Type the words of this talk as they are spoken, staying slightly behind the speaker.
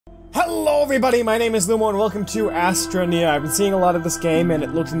Hello everybody, my name is Lumo and welcome to Astroneer. I've been seeing a lot of this game and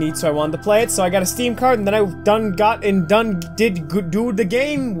it looked neat, so I wanted to play it. So I got a Steam card and then I did the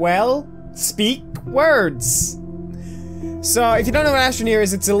game. Well, speak words. So if you don't know what Astroneer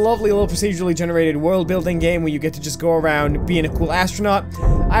is, it's a lovely little procedurally generated world building game where you get to just go around being a cool astronaut.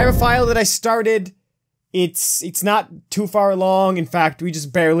 I have a file that I started. It's not too far along. In fact, we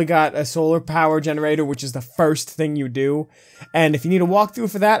just barely got a solar power generator, which is the first thing you do. And if you need a walkthrough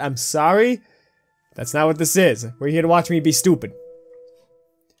for that, I'm sorry. That's not what this is. We're here to watch me be stupid.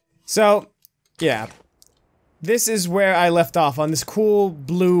 So, yeah. This is where I left off, on this cool,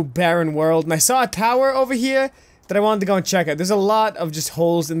 blue, barren world. And I saw a tower over here that I wanted to go and check out. There's a lot of just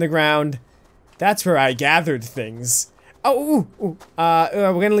holes in the ground. That's where I gathered things. Oh,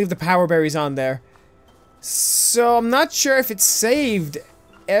 we're gonna leave the power berries on there. So, I'm not sure if it saved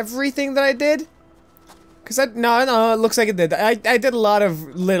everything that I did. Cause no, it looks like it did. I did a lot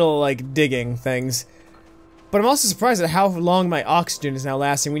of little, like, digging things. But I'm also surprised at how long my oxygen is now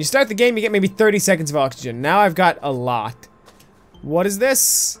lasting. When you start the game, you get maybe 30 seconds of oxygen. Now I've got a lot. What is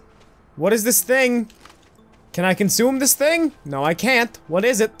this? What is this thing? Can I consume this thing? No, I can't. What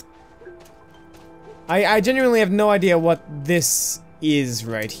is it? I genuinely have no idea what this is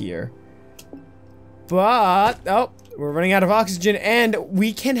right here. But, oh, we're running out of oxygen and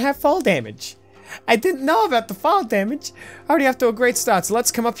we can have fall damage. I didn't know about the fall damage. Already off to a great start, so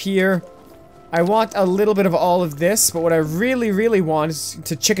let's come up here. I want a little bit of all of this, but what I really want is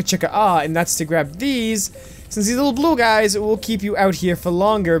to chicka-ah, and that's to grab these. Since these little blue guys will keep you out here for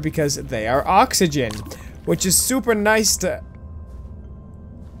longer because they are oxygen, which is super nice to...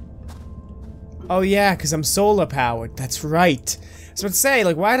 Oh yeah, because I'm solar powered, that's right. I was about to say,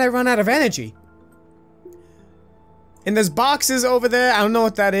 like, why did I run out of energy? And there's boxes over there, I don't know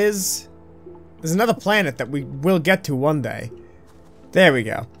what that is. There's another planet that we will get to one day. There we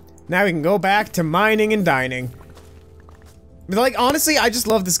go. Now we can go back to mining and dining. But like, honestly, I just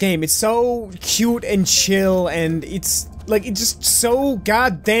love this game. It's so cute and chill, and it's like, it's just so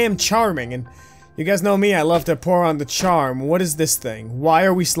goddamn charming. And you guys know me, I love to pour on the charm. What is this thing? Why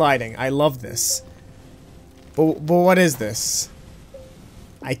are we sliding? I love this. But what is this?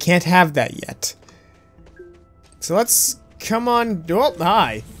 I can't have that yet. So let's come on. Oh,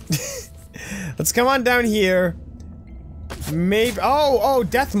 hi. Let's come on down here. Maybe. Oh,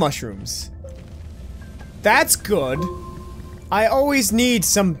 death mushrooms. That's good. I always need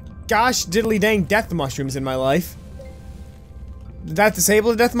some gosh diddly dang death mushrooms in my life. Did that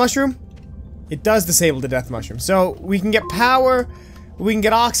disable the death mushroom? It does disable the death mushroom. So we can get power, we can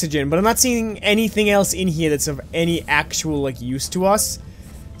get oxygen, but I'm not seeing anything else in here that's of any actual like use to us.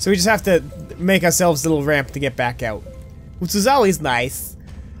 So we just have to make ourselves a little ramp to get back out. Which is always nice.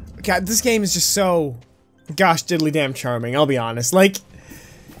 God, this game is just so gosh diddly damn charming, I'll be honest. Like,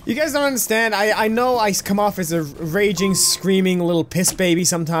 you guys don't understand. I know I come off as a raging, screaming little piss baby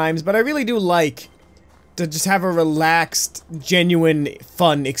sometimes, but I really do like to just have a relaxed, genuine,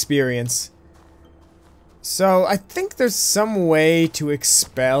 fun experience. So, I think there's some way to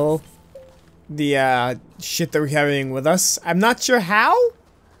expel the shit that we're carrying with us. I'm not sure how?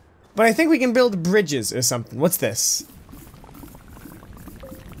 But I think we can build bridges or something. What's this?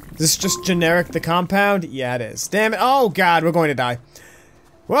 Is this just generic the compound? Yeah, it is. Damn it. Oh, God, we're going to die.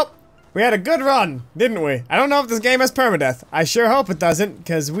 Well, we had a good run, didn't we? I don't know if this game has permadeath. I sure hope it doesn't,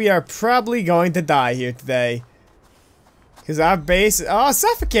 because we are probably going to die here today. Because our base... Oh,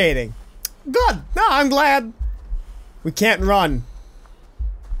 suffocating. Good. No, I'm glad. We can't run.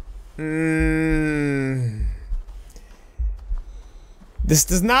 This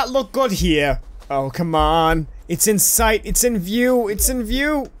does not look good here. Oh, come on. It's in sight. It's in view. It's in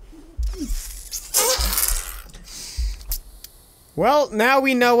view. Well, now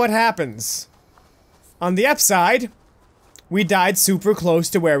we know what happens. On the upside, we died super close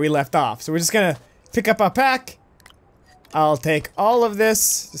to where we left off. So we're just gonna pick up our pack. I'll take all of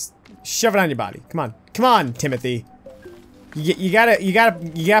this. Just shove it on your body. Come on. Come on, Timothy. You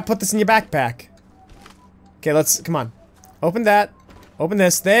gotta put this in your backpack. Okay, come on. Open that. Open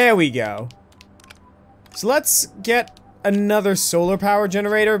this. There we go. So let's get another solar power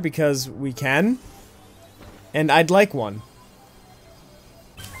generator because we can. And I'd like one.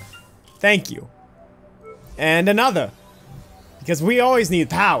 Thank you. And another. Because we always need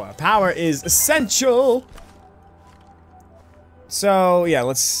power. Power is essential. So, yeah,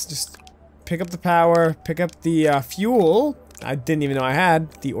 let's just pick up the power, pick up the fuel. I didn't even know I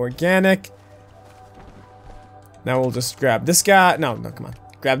had. The organic. Now we'll just grab this guy. No, come on.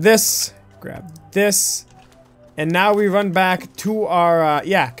 Grab this. Grab this. And now we run back to our,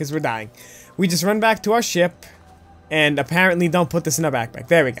 yeah, because we're dying. We just run back to our ship. And apparently don't put this in a backpack.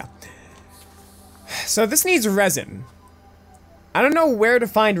 There we go. So this needs resin. I don't know where to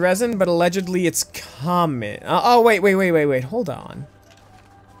find resin, but allegedly it's common. Oh, wait. Hold on.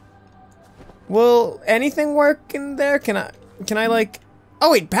 Will anything work in there? Can I like...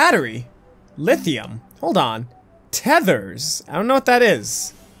 Oh, wait, battery. Lithium. Hold on. Tethers. I don't know what that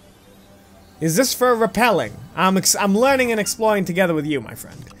is. Is this for repelling? I'm learning and exploring together with you, my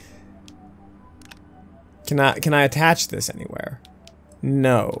friend. Can I attach this anywhere?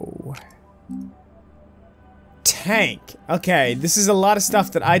 No. Tank. Okay, this is a lot of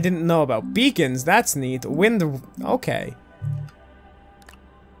stuff that I didn't know about. Beacons, that's neat. Wind... Okay.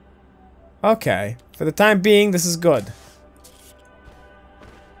 Okay. For the time being, this is good.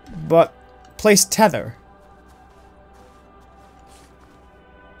 But... place tether.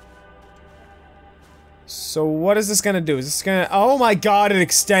 So what is this gonna do? Is this gonna... Oh my god, it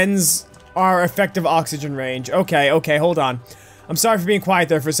extends our effective oxygen range. Okay, hold on. I'm sorry for being quiet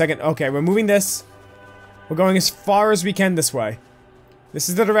there for a second. Okay, we're moving this. We're going as far as we can this way. This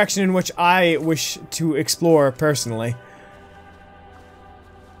is the direction in which I wish to explore personally.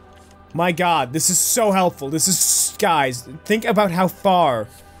 My god, this is so helpful. This is... Guys, think about how far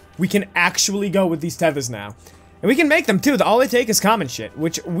we can actually go with these tethers now. And we can make them too. All they take is common shit,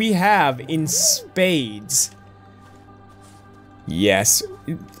 which we have in spades. Yes.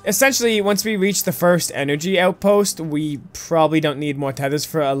 Essentially, once we reach the first energy outpost, we probably don't need more tethers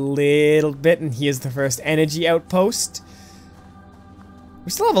for a little bit, and here's the first energy outpost.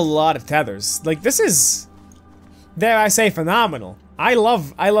 We still have a lot of tethers. Like, this is, dare I say, phenomenal. I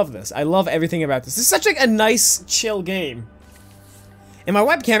love this. I love everything about this. This is such like a nice, chill game. And my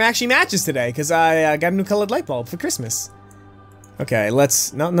webcam actually matches today, because I got a new colored light bulb for Christmas. Okay,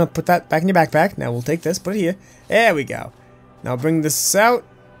 let's... No, put that back in your backpack. Now we'll take this, put it here. There we go. Now bring this out.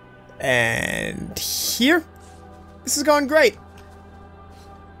 And... here. This is going great.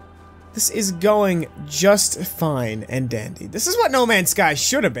 This is going just fine and dandy. This is what No Man's Sky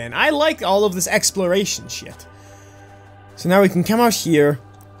should have been. I like all of this exploration shit. So now we can come out here.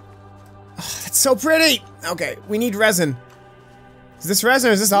 Oh, that's so pretty! Okay, we need resin. Is this resin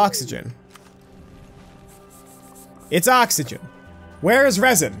or is this oxygen? It's oxygen. Where is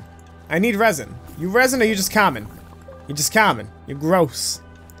resin? I need resin. You resin or you just common? You're just common. You're gross.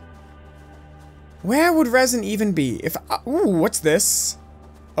 Where would resin even be? If ooh, what's this?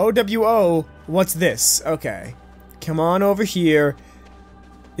 OWO, what's this? Okay. Come on over here.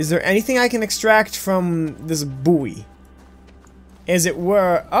 Is there anything I can extract from this buoy? As it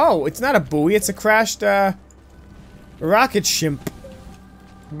were... Oh, it's not a buoy, it's a crashed, rocket ship.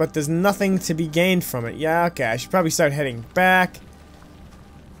 But there's nothing to be gained from it. Yeah, okay, I should probably start heading back.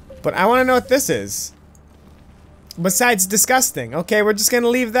 But I want to know what this is. Besides disgusting. Okay, we're just gonna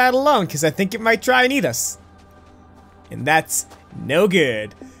leave that alone, because I think it might try and eat us. And that's no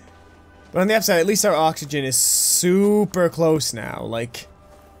good. But on the upside, at least our oxygen is super close now. Like,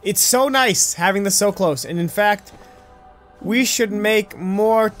 it's so nice having this so close. And in fact, we should make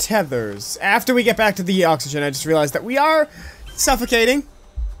more tethers. After we get back to the oxygen, I just realized that we are suffocating.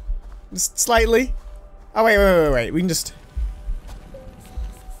 Just slightly. Oh, wait. We can just...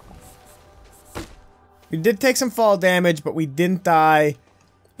 We did take some fall damage, but we didn't die.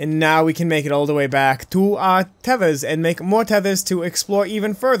 And now we can make it all the way back to our tethers and make more tethers to explore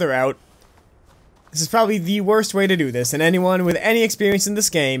even further out. This is probably the worst way to do this, and anyone with any experience in this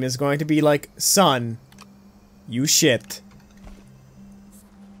game is going to be like, son, you shit.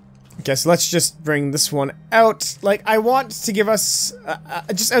 Okay, so let's just bring this one out. Like, I want to give us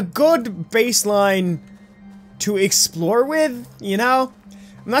just a good baseline to explore with, you know?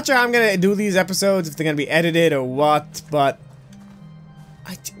 I'm not sure how I'm gonna do these episodes, if they're gonna be edited or what, but...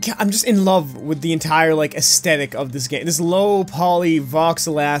 I'm just in love with the entire, like, aesthetic of this game. This low-poly,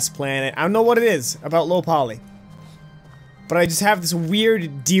 voxel-ass planet. I don't know what it is about low-poly. But I just have this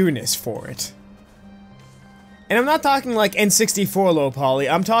weird dearness for it. And I'm not talking, like, N64 low-poly.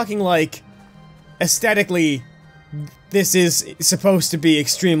 I'm talking, like, aesthetically, this is supposed to be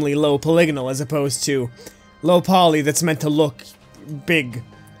extremely low-polygonal as opposed to low-poly that's meant to look big.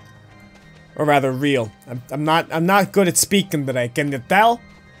 Or rather, real. I'm not good at speaking today, can you tell?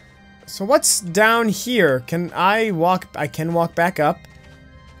 So what's down here? Can I walk? I can walk back up.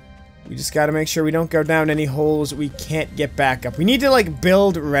 We just gotta make sure we don't go down any holes we can't get back up. We need to, like,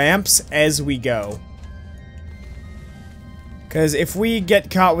 build ramps as we go. Because if we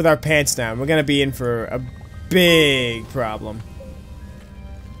get caught with our pants down, we're gonna be in for a big problem.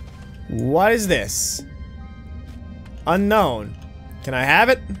 What is this? Unknown. Can I have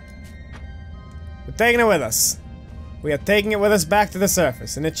it? We're taking it with us. We are taking it with us back to the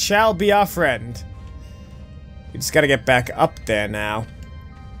surface, and it shall be our friend. We just gotta get back up there now.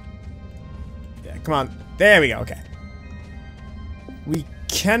 Yeah, come on. There we go, okay. We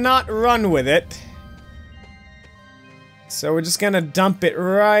cannot run with it. So we're just gonna dump it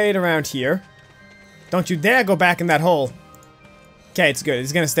right around here. Don't you dare go back in that hole. Okay, it's good.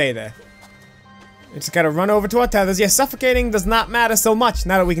 It's gonna stay there. We just gotta run over to our tethers. Yeah, suffocating does not matter so much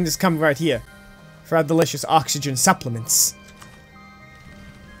now that we can just come right here for our delicious oxygen supplements.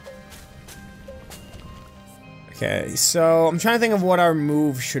 Okay, so I'm trying to think of what our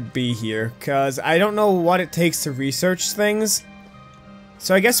move should be here, because I don't know what it takes to research things.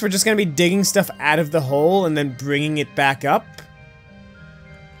 So I guess we're just gonna be digging stuff out of the hole and then bringing it back up.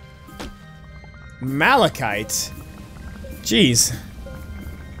 Malachite. Jeez.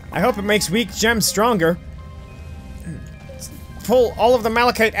 I hope it makes weak gems stronger. Pull all of the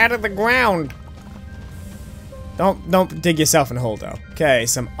malachite out of the ground. Don't dig yourself in a hole though. Okay,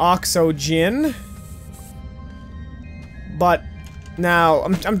 some oxygen. But now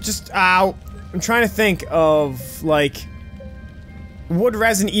I'm just I'm trying to think of like, would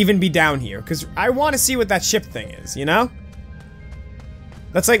resin even be down here? Because I want to see what that ship thing is, you know?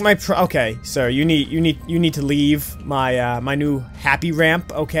 That's like my okay, sir, you need to leave my my new happy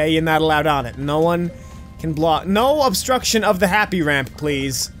ramp, okay? You're not allowed on it. No one can block. No obstruction of the happy ramp,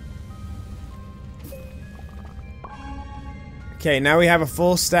 please. Okay, now we have a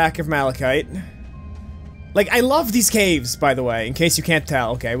full stack of malachite. Like, I love these caves, by the way, in case you can't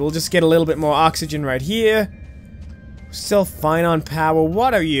tell. Okay, we'll just get a little bit more oxygen right here. Still fine on power.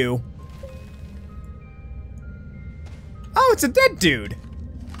 What are you? Oh, it's a dead dude.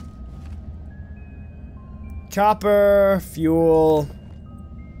 Copper, fuel.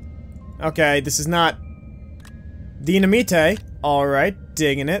 Okay, this is not dynamite. Alright,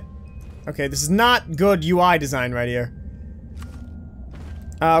 digging it. Okay, this is not good UI design right here.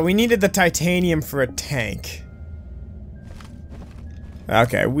 We needed the titanium for a tank.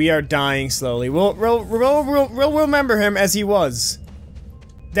 Okay, we are dying slowly. We'll remember him as he was.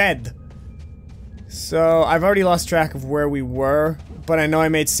 Dead. So, I've already lost track of where we were, but I know I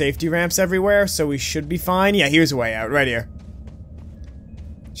made safety ramps everywhere, so we should be fine. Yeah, here's a way out, right here.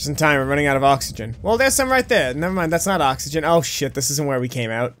 Just in time, we're running out of oxygen. Well, there's some right there. Never mind, that's not oxygen. Oh shit, this isn't where we came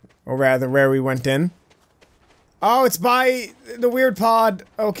out. Or rather, where we went in. Oh, it's by the weird pod.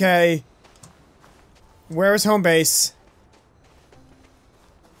 Okay. Where is home base?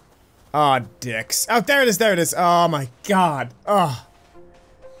 Aw, dicks. Oh, there it is, there it is. Oh my god. Oh.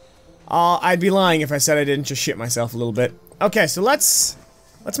 I'd be lying if I said I didn't just shit myself a little bit. Okay, so let's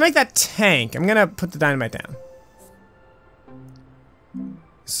make that tank. I'm gonna put the dynamite down.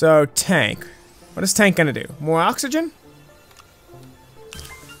 So, tank. What is tank gonna do? More oxygen?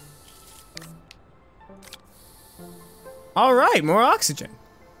 Alright, more oxygen.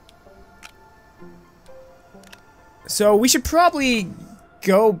 So, we should probably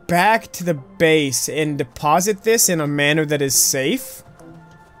go back to the base and deposit this in a manner that is safe.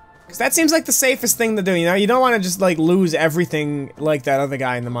 Because that seems like the safest thing to do, you know? You don't want to just, like, lose everything like that other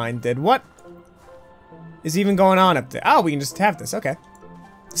guy in the mine did. What is even going on up there? Oh, we can just have this, okay.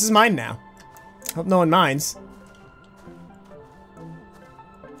 This is mine now. Hope no one minds.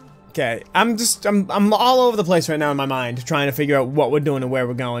 Okay, I'm all over the place right now in my mind, trying to figure out what we're doing and where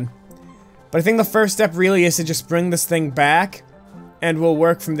we're going. But I think the first step really is to just bring this thing back, and we'll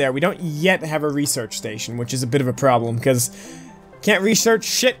work from there. We don't yet have a research station, which is a bit of a problem, because can't research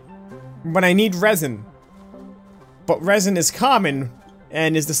shit when I need resin. But resin is common,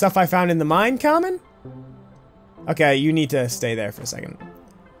 and is the stuff I found in the mine common? Okay, you need to stay there for a second.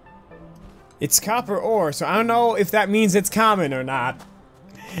 It's copper ore, so I don't know if that means it's common or not.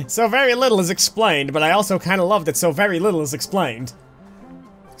 So very little is explained, but I also kind of love that so very little is explained.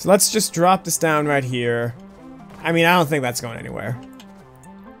 So let's just drop this down right here. I mean, I don't think that's going anywhere.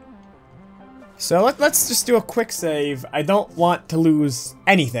 So let's just do a quick save. I don't want to lose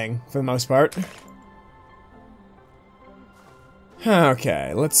anything, for the most part.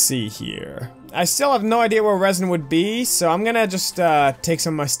 Okay, let's see here. I still have no idea where resin would be, so I'm gonna just take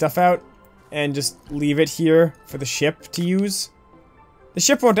some of my stuff out and just leave it here for the ship to use. The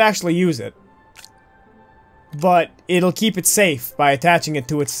ship won't actually use it, but it'll keep it safe by attaching it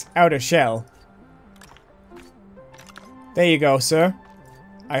to its outer shell. There you go, sir.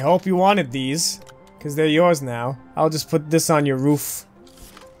 I hope you wanted these, because they're yours now. I'll just put this on your roof.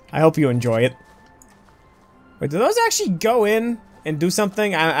 I hope you enjoy it. Wait, do those actually go in and do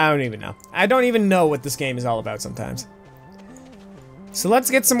something? I don't even know. I don't even know what this game is all about sometimes. So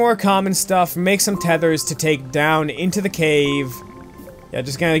let's get some more common stuff, make some tethers to take down into the cave. Yeah,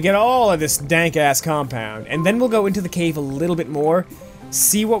 just gonna get all of this dank-ass compound. And then we'll go into the cave a little bit more,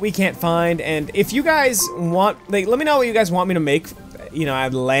 see what we can't find, and if you guys want, like, let me know what you guys want me to make, you know,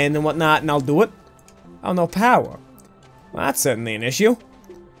 add land and whatnot, and I'll do it. Oh, no power. Well, that's certainly an issue.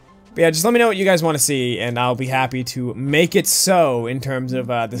 But yeah, just let me know what you guys want to see, and I'll be happy to make it so in terms of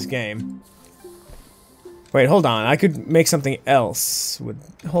this game. Wait, hold on. I could make something else.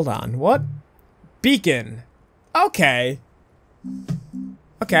 Hold on. What? Beacon. Okay.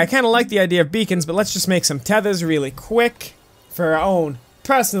 Okay, I kind of like the idea of beacons, but let's just make some tethers really quick for our own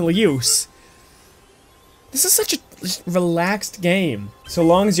personal use. This is such a relaxed game, so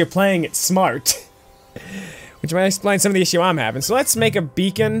long as you're playing it smart. Which might explain some of the issue I'm having. So let's make a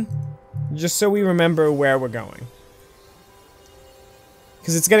beacon, just so we remember where we're going.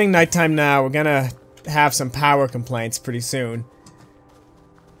 Because it's getting nighttime now, we're gonna have some power complaints pretty soon.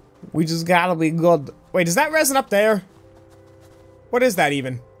 We just gotta be good. Wait, is that resin up there? What is that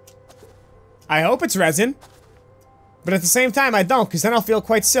even? I hope it's resin. But at the same time, I don't, because then I'll feel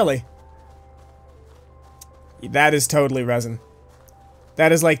quite silly. That is totally resin.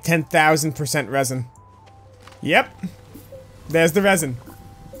 That is like 10,000% resin. Yep. There's the resin.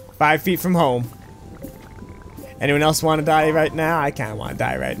 5 feet from home. Anyone else want to die right now? I kind of want to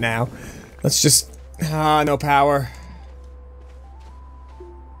die right now. Let's just... Ah, no power.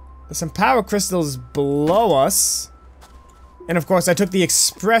 There's some power crystals below us. And of course, I took the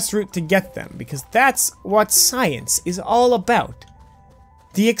express route to get them, because that's what science is all about.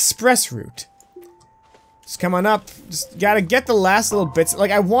 The express route. Just come on up. Just gotta get the last little bits.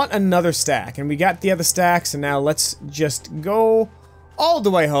 Like, I want another stack, and we got the other stacks, and now let's just go all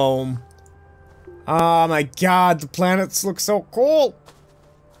the way home. Oh my god, the planets look so cool.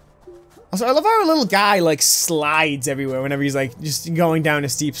 Also, I love how our little guy, like, slides everywhere whenever he's, like, just going down a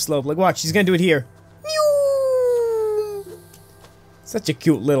steep slope. Like, watch, he's gonna do it here. Such a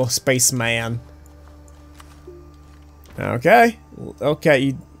cute little spaceman. Okay.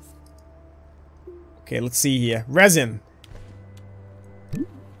 Okay. Okay, let's see here. Resin.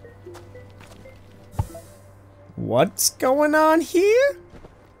 What's going on here?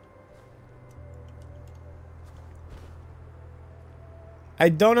 I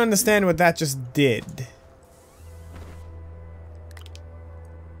don't understand what that just did.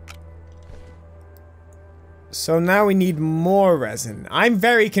 So now we need more resin. I'm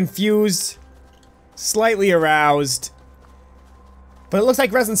very confused, slightly aroused, but it looks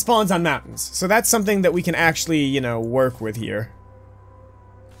like resin spawns on mountains. So that's something that we can actually, you know, work with here.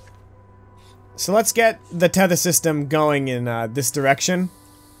 So let's get the tether system going in this direction.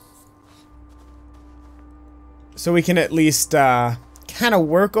 So we can at least kind of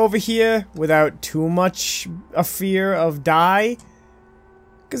work over here without too much a fear of die.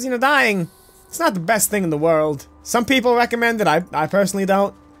 Because, you know, dying, it's not the best thing in the world. Some people recommend it, I personally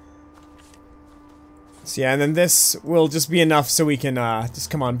don't. So yeah, and then this will just be enough so we can just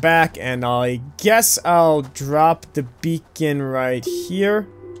come on back, and I guess I'll drop the beacon right here.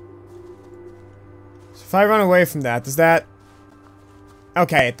 So if I run away from that, does that...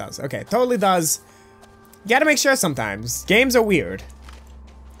 Okay, it does. Okay, it totally does. You gotta make sure sometimes. Games are weird.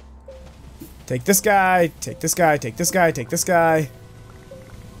 Take this guy, take this guy, take this guy, take this guy.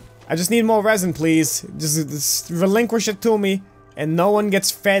 I just need more resin, please. Just relinquish it to me, and no one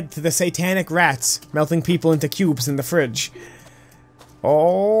gets fed to the satanic rats, melting people into cubes in the fridge.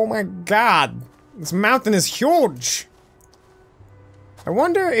 Oh my god. This mountain is huge. I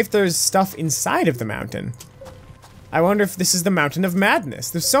wonder if there's stuff inside of the mountain. I wonder if this is the mountain of madness.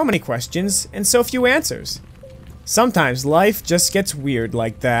 There's so many questions, and so few answers. Sometimes life just gets weird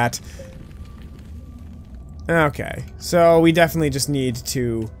like that. Okay, so we definitely just need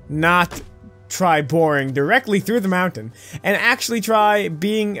to not try boring directly through the mountain, and actually try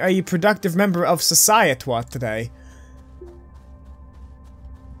being a productive member of society today.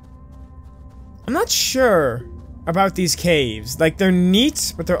 I'm not sure about these caves. Like, they're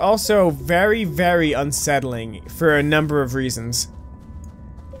neat, but they're also very, very unsettling for a number of reasons.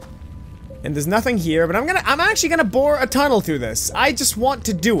 And there's nothing here, but I'm actually gonna bore a tunnel through this. I just want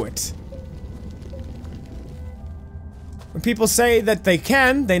to do it. When people say that they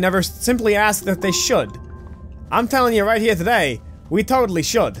can, they never simply ask that they should. I'm telling you right here today, we totally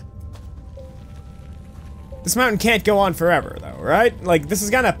should. This mountain can't go on forever, though, right? Like, this is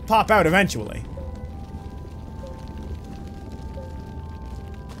gonna pop out eventually.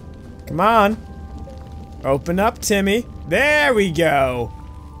 Come on. Open up, Timmy. There we go.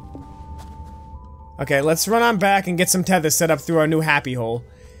 Okay, let's run on back and get some tethers set up through our new happy hole.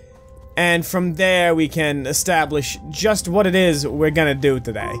 And from there, we can establish just what it is we're gonna do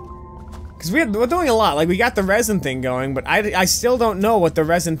today. Because we're doing a lot. Like, we got the resin thing going, but I still don't know what the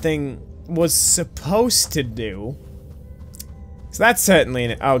resin thing was supposed to do. So that's certainly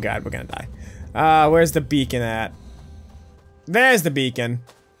an... Oh god, we're gonna die. Where's the beacon at? There's the beacon.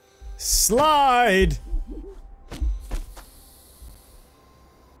 Slide!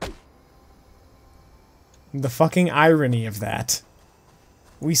 The fucking irony of that.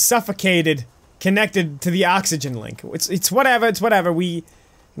 We suffocated, connected to the oxygen link. It's whatever, it's whatever. We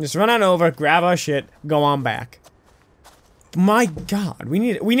just run on over, grab our shit, go on back. My god, we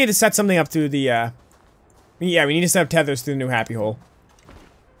need to set something up through the, yeah, we need to set up tethers through the new happy hole.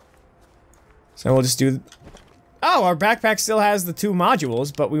 So we'll just do... Oh, our backpack still has the 2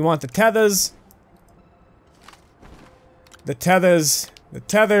 modules, but we want the tethers. The tethers,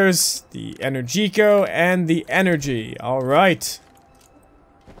 the Energico, and the energy. Alright.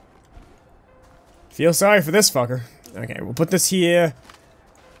 Feel sorry for this fucker. Okay, we'll put this here.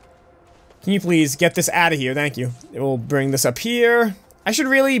 Can you please get this out of here? Thank you. We'll bring this up here. I should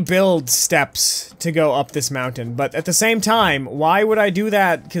really build steps to go up this mountain, but at the same time, why would I do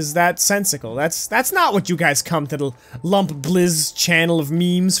that? Because that's sensical. That's not what you guys come to the Lump Blizz channel of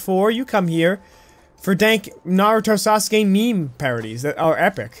memes for. You come here for dank Naruto Sasuke meme parodies that are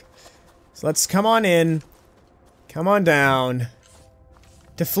epic. So let's come on in, come on down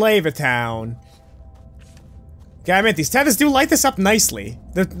to Flavor Town. Gotta admit, these tethers do light this up nicely.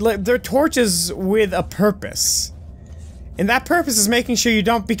 They're torches with a purpose. And that purpose is making sure you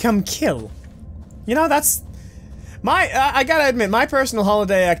don't become kill. You know, that's... I gotta admit, my personal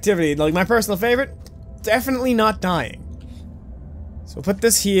holiday activity, like my personal favorite, definitely not dying. So we'll put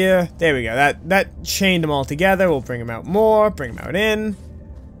this here. There we go. That chained them all together. We'll bring them out more, bring them out in.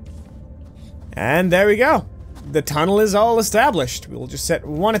 And there we go. The tunnel is all established. We'll just set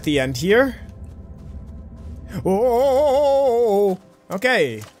one at the end here. Oh,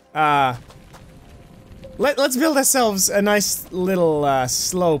 okay. Let's build ourselves a nice little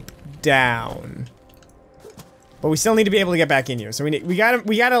slope down. But we still need to be able to get back in here. So we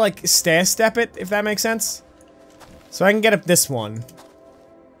gotta like stair step it, if that makes sense. So I can get up this one.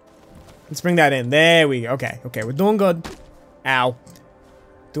 Let's bring that in. There we go. Okay, okay, we're doing good. Ow.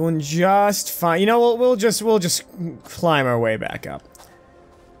 Doing just fine. You know, we'll just climb our way back up.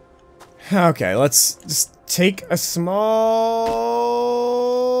 Okay, let's just take a small...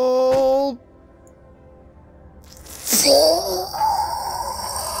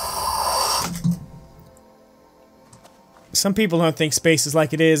 Some people don't think space is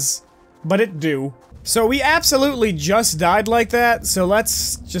like it is, but it do. So we absolutely just died like that, so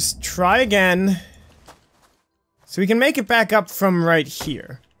let's just try again. So we can make it back up from right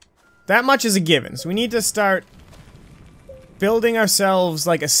here. That much is a given, so we need to start building ourselves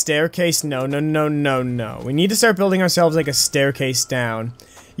like a staircase. No. We need to start building ourselves like a staircase down,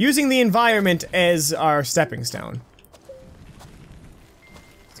 using the environment as our stepping stone.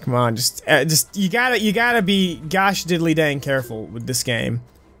 Come on, just you gotta be gosh diddly dang careful with this game.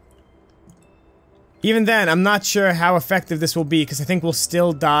 Even then, I'm not sure how effective this will be, because I think we'll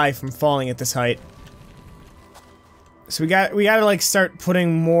still die from falling at this height. So we gotta like start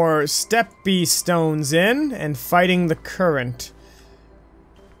putting more steppy stones in and fighting the current.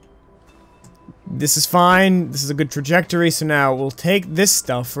 This is fine. This is a good trajectory. So now we'll take this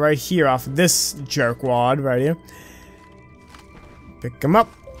stuff right here off this jerkwad right here. Pick him up.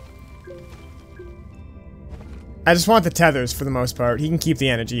 I just want the tethers for the most part. He can keep the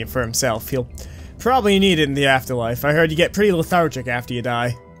energy for himself. He'll probably need it in the afterlife. I heard you get pretty lethargic after you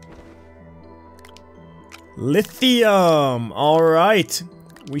die. Lithium! Alright.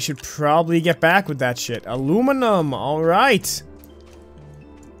 We should probably get back with that shit. Aluminum! Alright.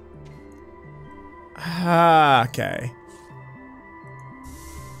 Okay.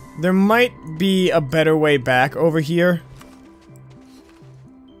 There might be a better way back over here.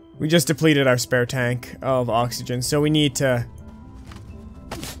 We just depleted our spare tank of oxygen, so we need to...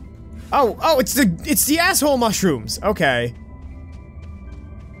 Oh, it's the asshole mushrooms! Okay.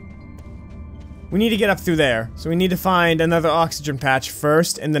 We need to get up through there, so we need to find another oxygen patch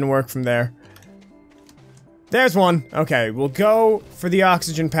first, and then work from there. There's one! Okay, we'll go for the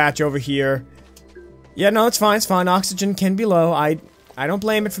oxygen patch over here. Yeah, no, it's fine, oxygen can be low. I don't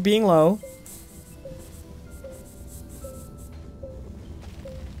blame it for being low.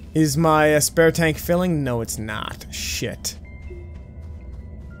 Is my spare tank filling? No, it's not. Shit.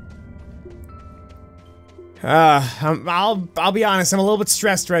 I'll be honest, I'm a little bit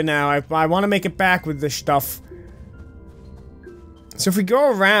stressed right now. I want to make it back with this stuff. So if we go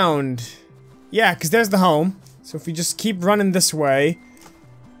around... Yeah, because there's the home. So if we just keep running this way,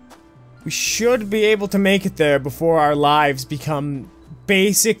 we should be able to make it there before our lives become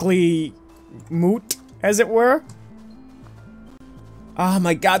basically moot, as it were. Oh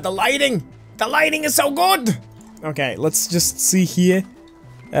my god, the lighting! The lighting is so good! Okay, let's just see here.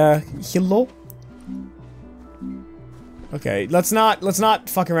 Hello? Okay, let's not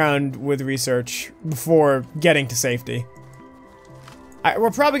fuck around with research before getting to safety.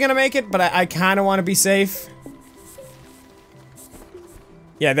 We're probably gonna make it, but I kinda wanna be safe.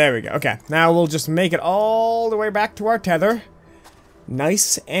 Yeah, there we go. Okay, now we'll just make it all the way back to our tether.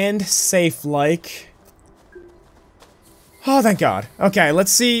 Nice and safe-like. Oh, thank God. Okay,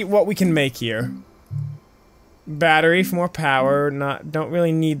 let's see what we can make here. Battery for more power. Don't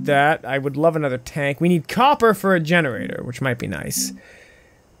really need that. I would love another tank. We need copper for a generator, which might be nice.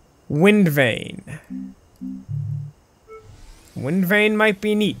 Wind vane. Wind vane might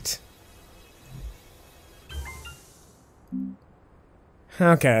be neat.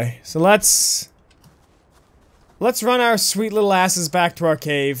 Okay, so let's run our sweet little asses back to our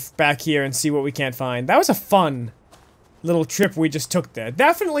cave back here and see what we can't find. That was a fun little trip we just took there.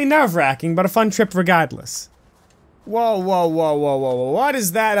 Definitely nerve-wracking, but a fun trip regardless. Whoa, whoa, whoa, whoa, whoa, whoa. What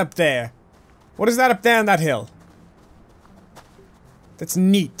is that up there? What is that up there on that hill? That's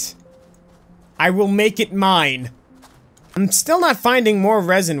neat. I will make it mine. I'm still not finding more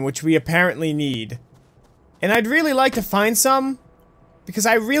resin, which we apparently need. And I'd really like to find some, because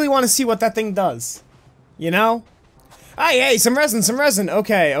I really want to see what that thing does. You know? Hey, some resin, some resin!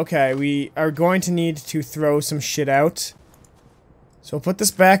 Okay, okay, we are going to need to throw some shit out. So we'll put this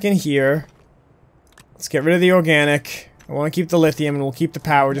back in here. Let's get rid of the organic. I want to keep the lithium, and we'll keep the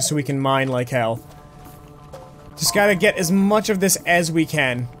power just so we can mine like hell. Just gotta get as much of this as we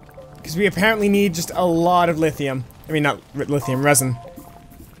can. Because we apparently need just a lot of lithium. I mean, not lithium, resin.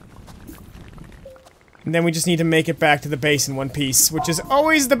 And then we just need to make it back to the base in one piece, which is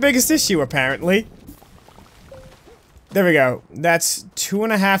always the biggest issue, apparently. There we go. That's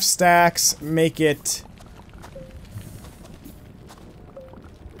 2.5 stacks. Make it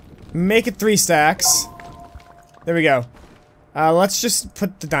 3 stacks. There we go. Let's just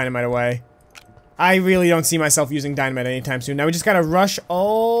put the dynamite away. I really don't see myself using dynamite anytime soon. Now we just gotta rush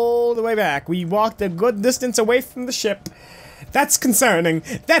all the way back. We walked a good distance away from the ship. That's concerning.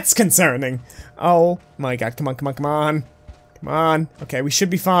 That's concerning. Oh my God, come on, come on, come on. Come on. Okay, we should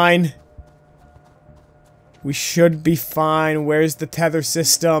be fine. We should be fine. Where's the tether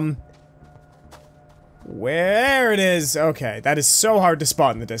system? Where it is. Okay, that is so hard to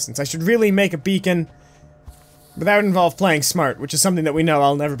spot in the distance. I should really make a beacon. But that would involve playing smart, which is something that we know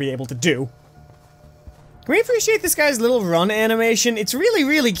I'll never be able to do. Can we appreciate this guy's little run animation? It's really,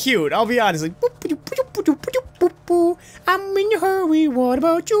 really cute. I'll be honest. Like, I'm in a hurry, what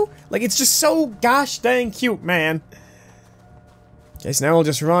about you? Like, it's just so gosh dang cute, man. Okay, so now we'll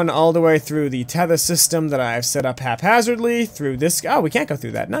just run all the way through the tether system that I've set up haphazardly through this. Oh, we can't go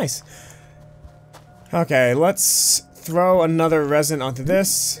through that. Nice. Okay, let's throw another resin onto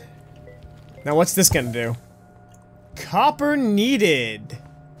this. Now, what's this gonna do? Copper needed.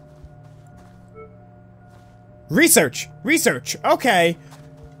 Research! Research! Okay.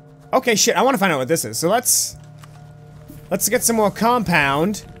 Okay, shit, I want to find out what this is. So let's get some more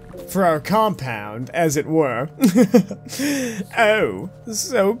compound for our compound, as it were. Oh,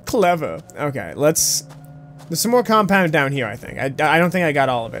 so clever. Okay, there's some more compound down here, I think. I don't think I got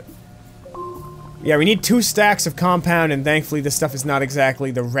all of it. Yeah, we need 2 stacks of compound, and thankfully this stuff is not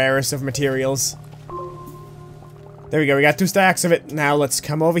exactly the rarest of materials. There we go, we got 2 stacks of it. Now let's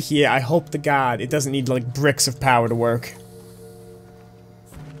come over here. I hope to God it doesn't need, like, bricks of power to work.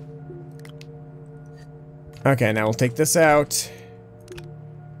 Okay, now we'll take this out.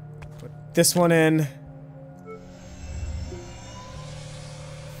 Put this one in.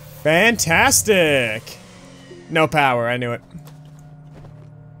 Fantastic! No power, I knew it.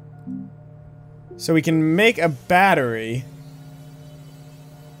 So we can make a battery.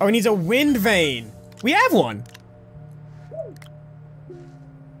 Oh, it needs a wind vane! We have one!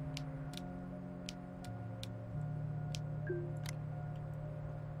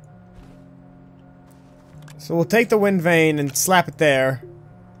 So we'll take the wind vane and slap it there.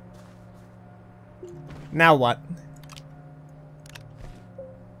 Now what?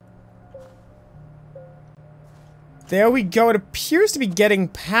 There we go. It appears to be getting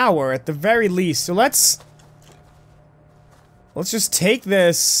power at the very least. So let's just take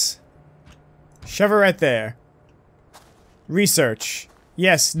this. Shove it right there. Research.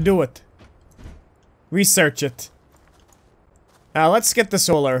 Yes, do it. Research it. Let's get the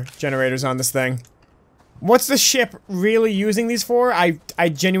solar generators on this thing. What's the ship really using these for? I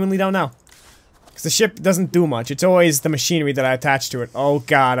genuinely don't know. Because the ship doesn't do much. It's always the machinery that I attach to it. Oh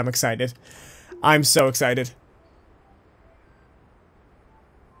God, I'm excited. I'm so excited.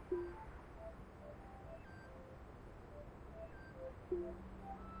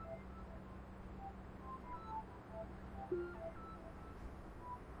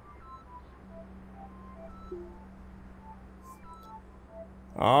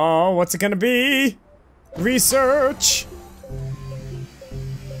 Oh, what's it gonna be? Research!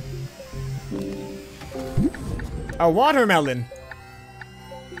 A watermelon.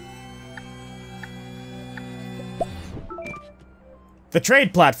 The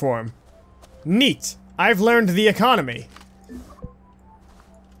trade platform. Neat. I've learned the economy.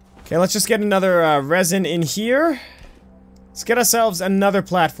 Okay, let's just get another resin in here. Let's get ourselves another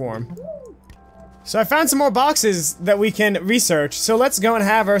platform. So I found some more boxes that we can research, so let's go and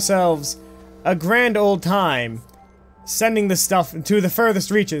have ourselves a grand old time sending this stuff to the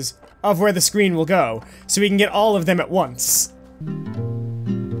furthest reaches of where the screen will go, so we can get all of them at once.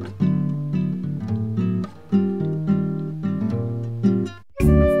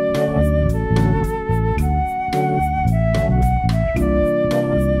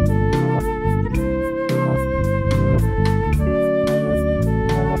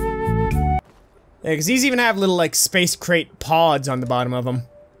 Yeah, because these even have little, like, space crate pods on the bottom of them.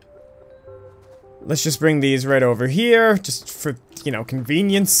 Let's just bring these right over here, just for, you know,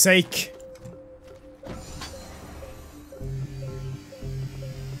 convenience sake.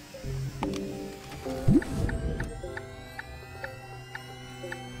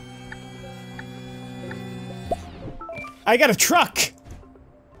 I got a truck!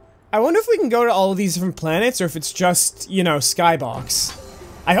 I wonder if we can go to all of these different planets, or if it's just, you know, Skybox.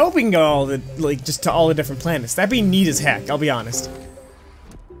 I hope we can go all the, like, just to all the different planets. That'd be neat as heck, I'll be honest.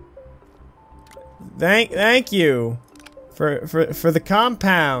 Thank you for the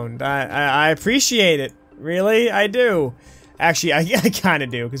compound. I appreciate it. Really, I do. Actually, I kind of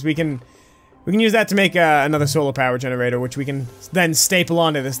do, because we can use that to make another solar power generator, which we can then staple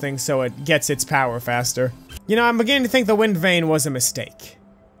onto this thing so it gets its power faster. You know, I'm beginning to think the wind vane was a mistake.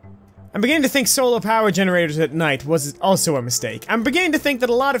 I'm beginning to think solar power generators at night was also a mistake. I'm beginning to think that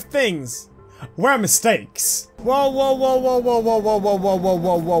a lot of things were mistakes. Whoa, whoa, whoa, whoa, whoa, whoa, whoa, whoa, whoa, whoa,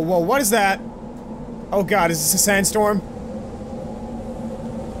 whoa, whoa, whoa, what is that? Oh god, is this a sandstorm?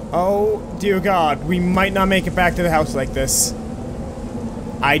 Oh, dear god, we might not make it back to the house like this.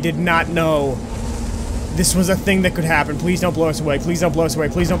 I did not know this was a thing that could happen. Please don't blow us away, please don't blow us away,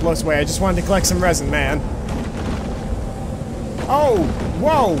 please don't blow us away. I just wanted to collect some resin, man. Oh,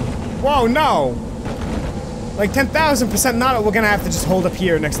 whoa, whoa, no! Like 10,000% not, we're gonna have to just hold up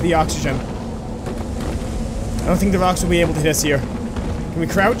here next to the oxygen. I don't think the rocks will be able to hit us here. Can we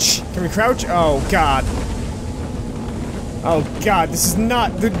crouch? Can we crouch? Oh, God. Oh, God, this is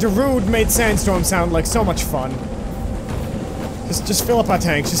not- the Darude made Sandstorm sound like so much fun. Just fill up our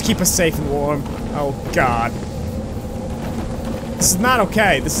tanks, just keep us safe and warm. Oh, God. This is not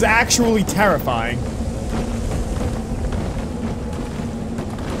okay. This is actually terrifying.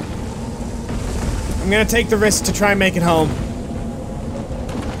 I'm gonna take the risk to try and make it home.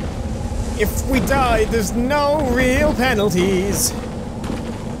 If we die, there's no real penalties.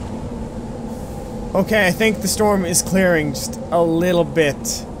 Okay, I think the storm is clearing just a little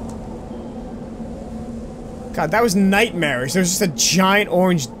bit. God, that was nightmarish. There's just a giant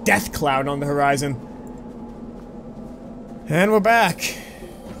orange death cloud on the horizon. And we're back.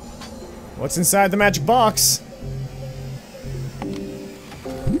 What's inside the magic box?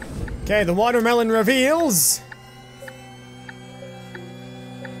 Okay, the watermelon reveals...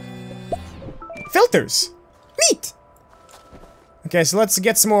 filters! Neat! Okay, so let's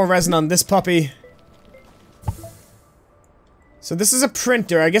get some more resin on this puppy. So this is a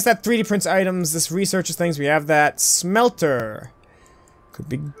printer. I guess that 3D prints items, this researches things. We have that smelter. Could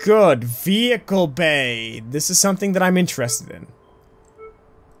be good. Vehicle bay. This is something that I'm interested in.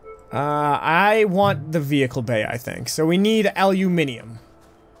 I want the vehicle bay, I think. So we need aluminium.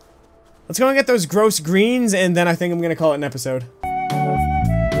 Let's go and get those gross greens, and then I think I'm gonna call it an episode.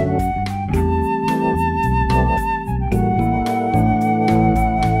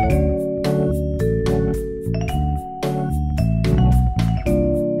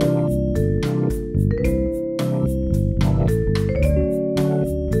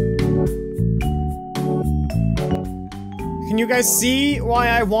 Can you guys see why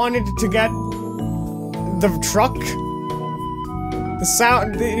I wanted to get the truck? The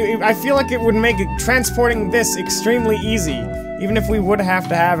sound, I feel like it would make transporting this extremely easy, even if we would have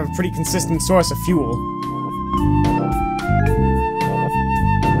to have a pretty consistent source of fuel.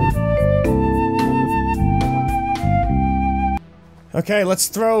 Okay, let's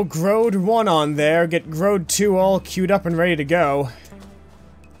throw Grode 1 on there, get Grode 2 all queued up and ready to go.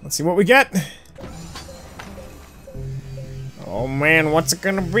 Let's see what we get. Oh man, what's it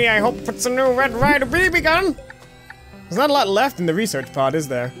gonna be? I hope it's a new Red Ryder BB gun! There's not a lot left in the research pod, is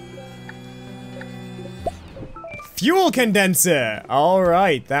there? Fuel condenser!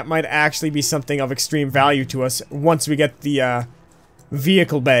 Alright, that might actually be something of extreme value to us once we get the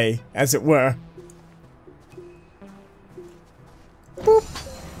vehicle bay, as it were. Boop.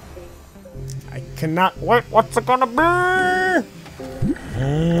 I cannot wait. What's it gonna be?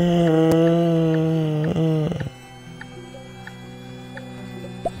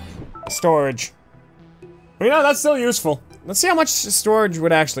 Storage. You know, that's still useful. Let's see how much storage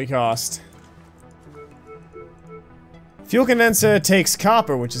would actually cost. Fuel condenser takes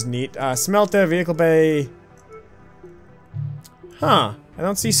copper, which is neat. Smelter, vehicle bay. Huh. I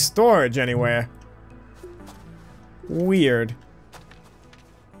don't see storage anywhere. Weird.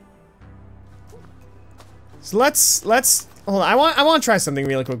 So let's hold on. I want to try something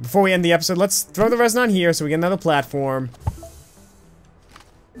really quick before we end the episode. Let's throw the resin on here so we get another platform.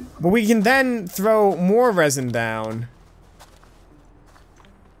 But we can then throw more resin down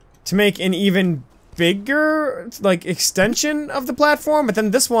to make an even bigger, like, extension of the platform. But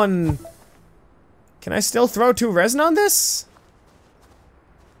then this one, can I still throw 2 resin on this?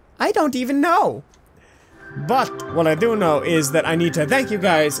 I don't even know. But what I do know is that I need to thank you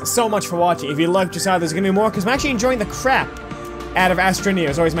guys so much for watching. If you liked your side, there's gonna be more, because I'm actually enjoying the crap out of Astroneer.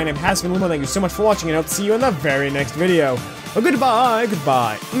 As always, my name has been Lumo. Thank you so much for watching, and I hope to see you in the very next video. Well, goodbye,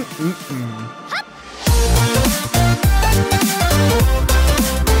 goodbye.